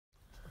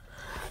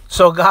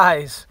So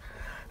guys,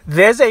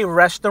 there's a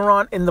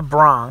restaurant in the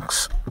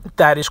Bronx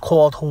that is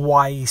called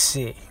Hawaii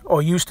Sea,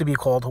 or used to be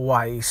called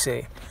Hawaii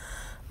Sea.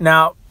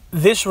 Now,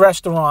 this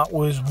restaurant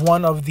was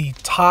one of the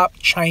top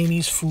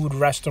Chinese food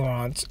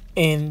restaurants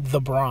in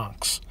the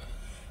Bronx.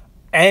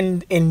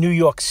 And in New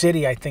York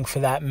City, I think, for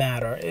that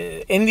matter.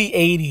 In the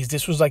 80s,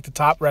 this was like the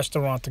top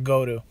restaurant to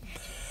go to.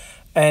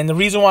 And the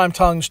reason why I'm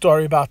telling the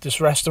story about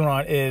this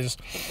restaurant is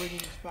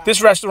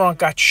this restaurant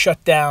got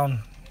shut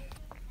down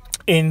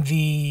in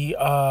the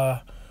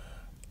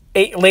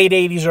late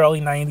 80s,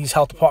 early 90s.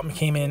 Health department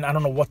came in. I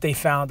don't know what they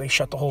found. They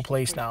shut the whole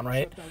place down,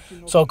 right?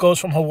 So it goes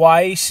from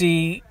Hawaii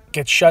Sea,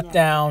 gets shut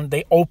down.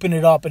 They open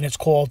it up, and it's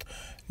called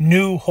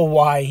New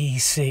Hawaii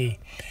Sea.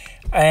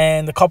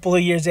 And a couple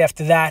of years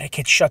after that, it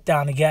gets shut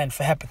down again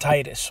for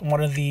hepatitis.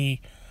 One of the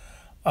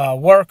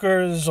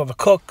workers or the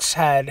cooks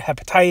had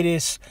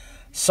hepatitis.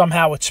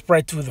 Somehow it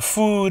spread through the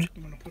food.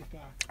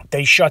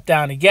 They shut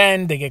down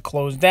again. They get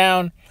closed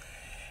down.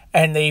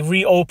 And they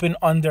reopen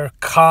under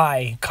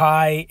Kai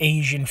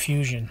Asian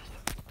Fusion.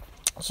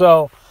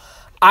 So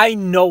I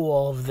know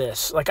all of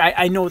this. Like,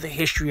 I know the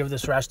history of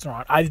this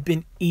restaurant. I've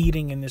been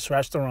eating in this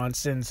restaurant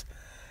since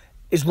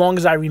as long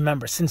as I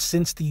remember, since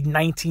the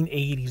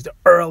 1980s, the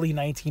early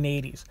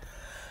 1980s.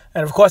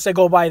 And of course, I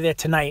go by there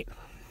tonight.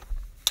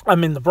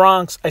 I'm in the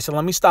Bronx. I said,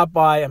 let me stop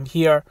by. I'm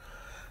here.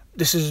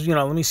 This is,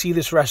 let me see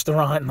this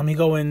restaurant. Let me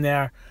go in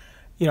there.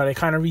 They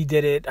kind of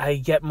redid it. I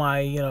get my,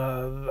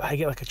 I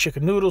get like a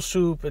chicken noodle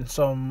soup and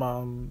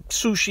some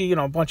sushi,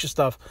 a bunch of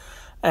stuff.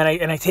 And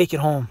I take it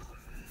home.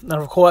 And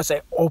of course, I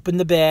open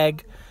the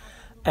bag.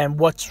 And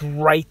what's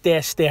right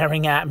there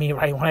staring at me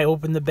right when I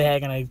open the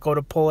bag and I go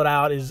to pull it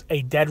out is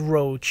a dead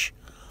roach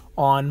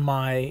on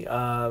my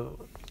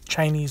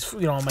Chinese,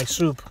 my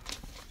soup.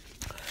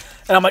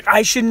 And I'm like,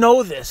 I should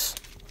know this.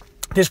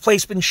 This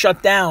place been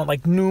shut down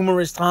like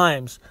numerous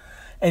times.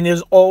 And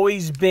there's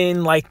always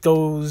been like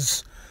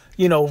those,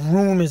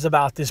 rumors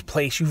about this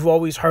place. You've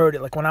always heard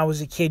it. Like when I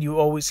was a kid, you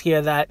always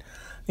hear that,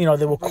 they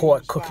were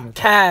caught cooking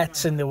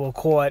cats and they were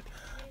caught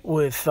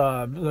with,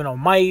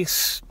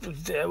 mice,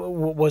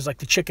 was like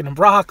the chicken and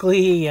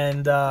broccoli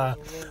and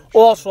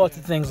all sorts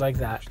of things like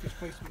that.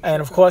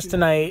 And of course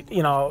tonight,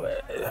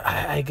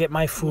 I get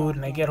my food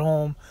and I get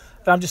home.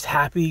 And I'm just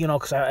happy,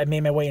 because I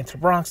made my way into the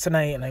Bronx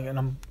tonight and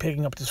I'm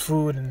picking up this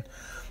food. And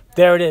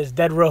there it is,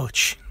 dead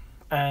roach.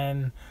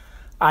 And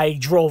I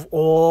drove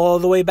all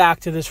the way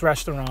back to this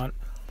restaurant.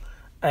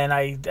 And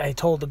I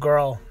told the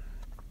girl,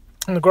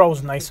 and the girl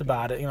was nice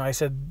about it. I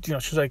said, she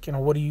was like,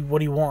 what do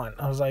you want?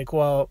 I was like,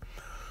 well,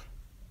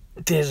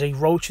 there's a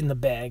roach in the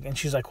bag. And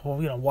she's like, well,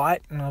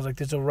 what? And I was like,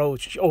 there's a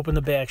roach. She opened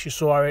the bag. She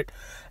saw it.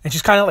 And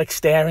she's kind of like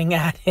staring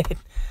at it.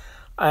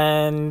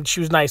 And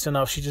she was nice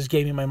enough. She just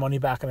gave me my money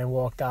back and I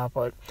walked out.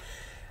 But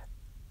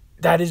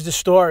that is the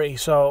story.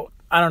 So,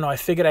 I don't know. I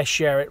figured I'd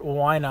share it. Well,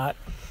 why not?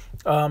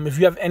 If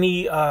you have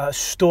any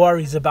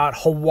stories about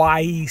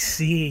Hawaii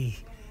Sea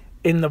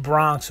in the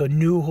Bronx or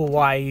New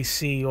Hawaii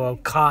Sea or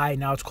Kai,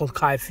 now it's called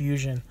Kai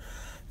Fusion,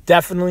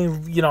 definitely,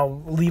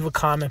 leave a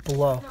comment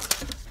below.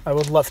 I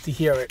would love to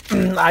hear it.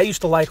 I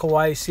used to like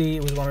Hawaii Sea.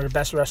 It was one of the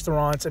best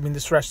restaurants. I mean,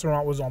 this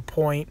restaurant was on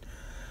point.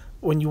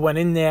 When you went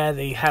in there,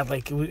 they had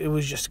it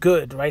was just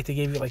good, right? They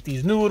gave you like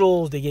these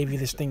noodles. They gave you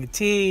this thing of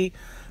tea.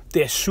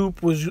 Their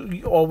soup was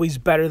always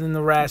better than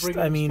the rest.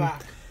 I mean,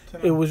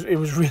 it was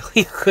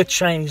really a good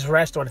Chinese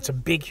restaurant. It's a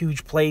big,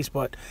 huge place,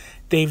 but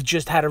they've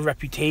just had a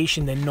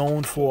reputation. They're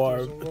known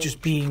for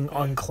just being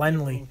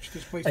uncleanly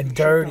and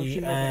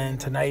dirty. And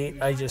tonight,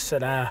 I just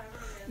said, I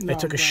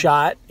took a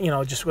shot,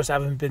 just because I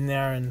haven't been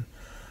there, and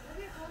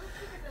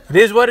it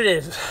is what it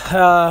is.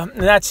 And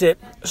that's it.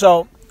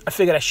 So I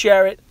figured I'd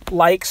share it.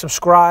 Like,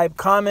 subscribe,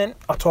 comment.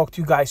 I'll talk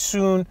to you guys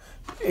soon.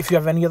 If you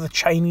have any other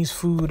Chinese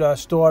food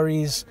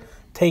stories,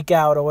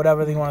 takeout, or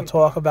whatever you want to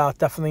talk about,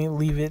 definitely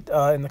leave it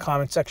in the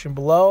comment section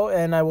below,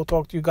 and I will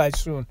talk to you guys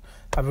soon.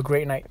 Have a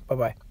great night.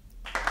 Bye-bye.